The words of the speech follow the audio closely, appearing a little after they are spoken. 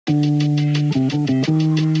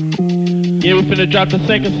Yeah, we finna drop the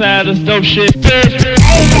second side of this dope shit. I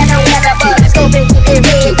ain't got no weather, but let's go bitch and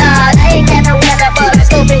read that. I ain't got no weather, but let's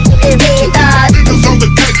go bitch and read that. Niggas on the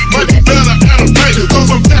gate, might be better at a painter. Cause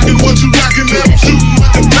I'm packing what you rockin' and I'm shooting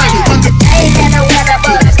with the painter. I ain't got no weather,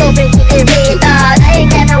 but let's go bitch and read that. I ain't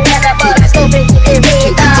got no weather, but let's go bitch and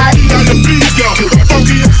read that.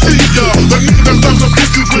 Funky and see y'all. The niggas that love the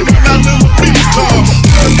bitches with me, not little beat y'all.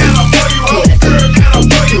 Girl, can I blow you up? Girl, can I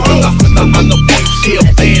blow you up? I'm the boy, she a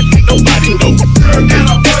fan, nobody know. Girl, can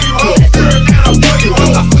I blow you up? Girl, can I blow you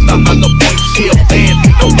up? I'm the boy, she a fan,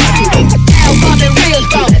 nobody know. Now coming real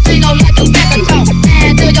strong, she gon' like the back of talk.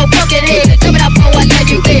 Man, to your fucking head, jump it up for what like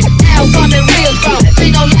you did. Now coming real strong, she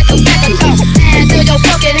gon' like the back of talk. Man, to your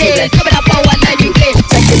fucking head, jump it up for what like you did.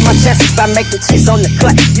 Taking my chances by making cheese on the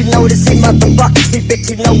cut. You know this ain't motherfucking me, bitch,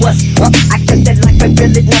 you know what's up. I guess that life ain't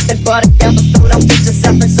really nothing but a gamble. So don't put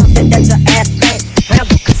yourself in something that your ass can't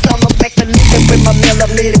handle. Cause I'ma make the living with my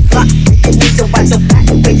millimeter clock. You need to watch your back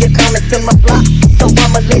when you're coming to my block. So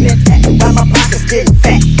I'ma leave it that while my pocket's getting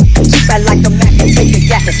fat. Keep that like a Mac and take a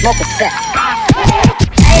yak and smoke a fat.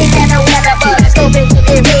 I ain't got no weather, but let's go bitch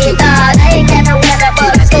and read that. I ain't got no weather,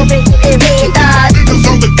 but let's go bitch and read that. Niggas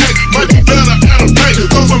on the gate, might be better at a painter.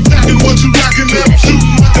 Cause I'm packing what you rockin' and I'm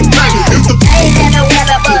shooting with the painter. I ain't got no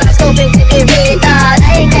weather, but let's go bitch and read that.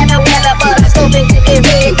 I ain't got no weather, but let's go bitch and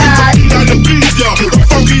read that.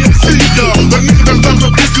 Funky and see y'all. The niggas that love the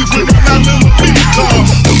bitches with me, not little beat y'all.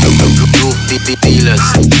 Dealers.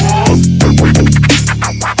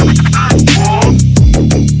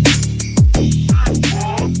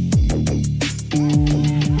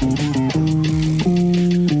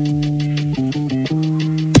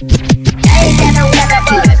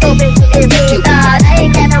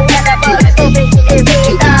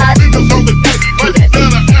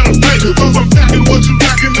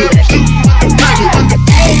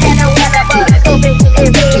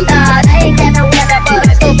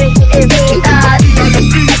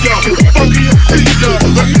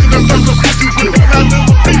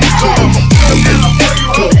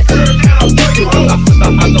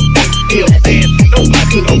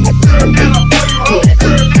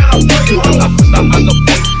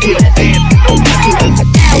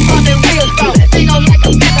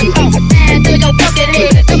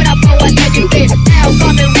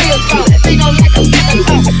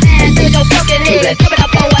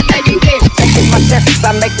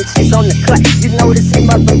 I make the cheese on the cut. You know this ain't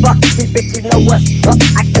motherfucking me, bitch, you know what's up.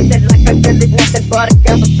 I guess that life ain't really nothing but a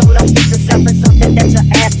gamble. So don't put yourself in something that your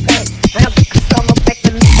ass can't handle. Cause I'ma make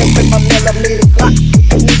the living with my millimeter clock.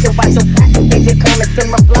 You need to watch your back when you're coming to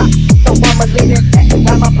my block. So I'ma leave it that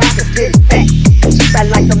while my pocket's getting fat. Keep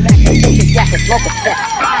that like a Mac and take a yak and smoke a fat.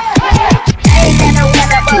 I ain't got no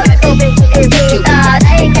weather, but let's go bitch and read that.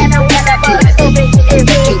 I ain't got no weather, but let's go bitch and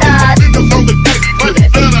read that. Niggas on the gate, might be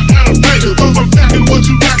better at a painter. Cause I'm packing what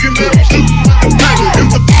you rockin' and I'm shooting with the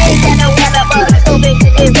painter. I ain't got no weather, but let's go bitch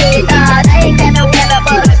and read that. I ain't got no weather,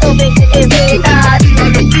 but let's go bitch and read that.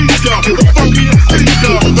 Funky and see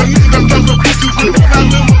y'all. The niggas that love the bitches with me, not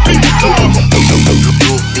little beat y'all.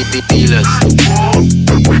 Dealers.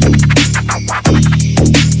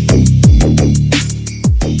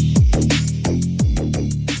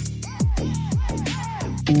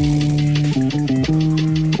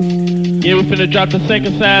 Yeah, we finna drop the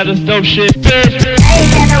second side of this dope shit. I ain't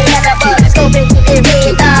got no weather, but let's go bitch and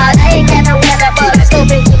read that. I ain't got no weather, but let's go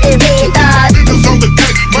bitch and read that. Niggas on the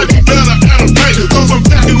gate, might be better at a painter. Cause I'm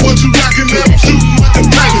packing what you rockin' and I'm shooting with the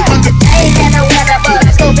painter. I ain't got no weather, but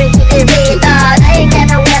let's go bitch and read that. I ain't got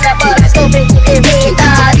no weather, but let's go bitch and read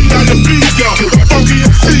that. Funky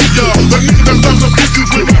and see y'all. The niggas that love the bitches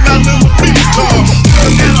with me, not little beat y'all.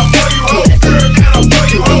 Girl, can I blow you up? Girl, can I blow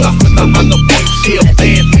you up? I'm the boy, she a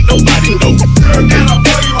fan, nobody know. Girl, can I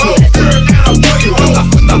blow you up? Girl, can I blow you up?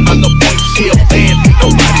 I'm the boy, she a fan,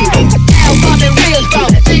 nobody know. Now coming real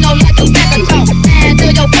strong, she gon' like the back of talk. Man, to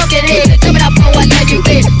your fucking head, jump it up for what like you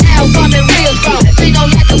did. Now coming real strong, she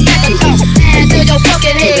gon' like the back of talk. Man, to your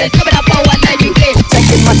fucking head, jump it up for what like you did.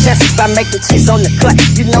 Taking my chances by making cheese on the cut.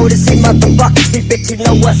 You know this ain't motherfucking me, bitch, you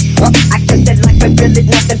know what's up. I guess that life ain't really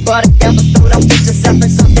nothing but a gamble. So don't put yourself in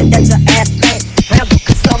something that your ass can't handle.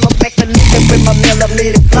 Cause I'ma make the living with my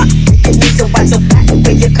millimeter clock. You need to watch your back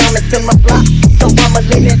when you're coming to my block. So I'ma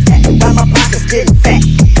leave it that while my pocket's getting fat.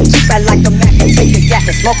 Keep that like a Mac and take a yak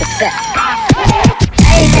and smoke a fat.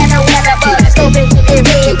 I ain't got no weather, but let's go bitch and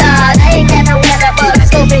read that. I ain't got no weather, but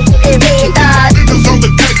let's go bitch and read that. Niggas on the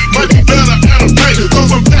gate, might be better at a painter.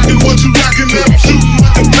 Cause I'm packing what you rockin' and I'm shooting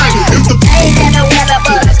with the painter. I ain't got no weather,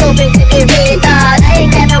 but let's go bitch and read that. I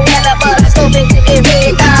ain't got no weather, but let's go bitch and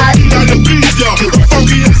read that.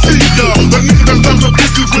 Funky and see y'all. The niggas that love the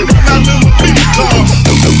bitches with me, not little beat y'all.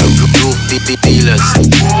 Dealers.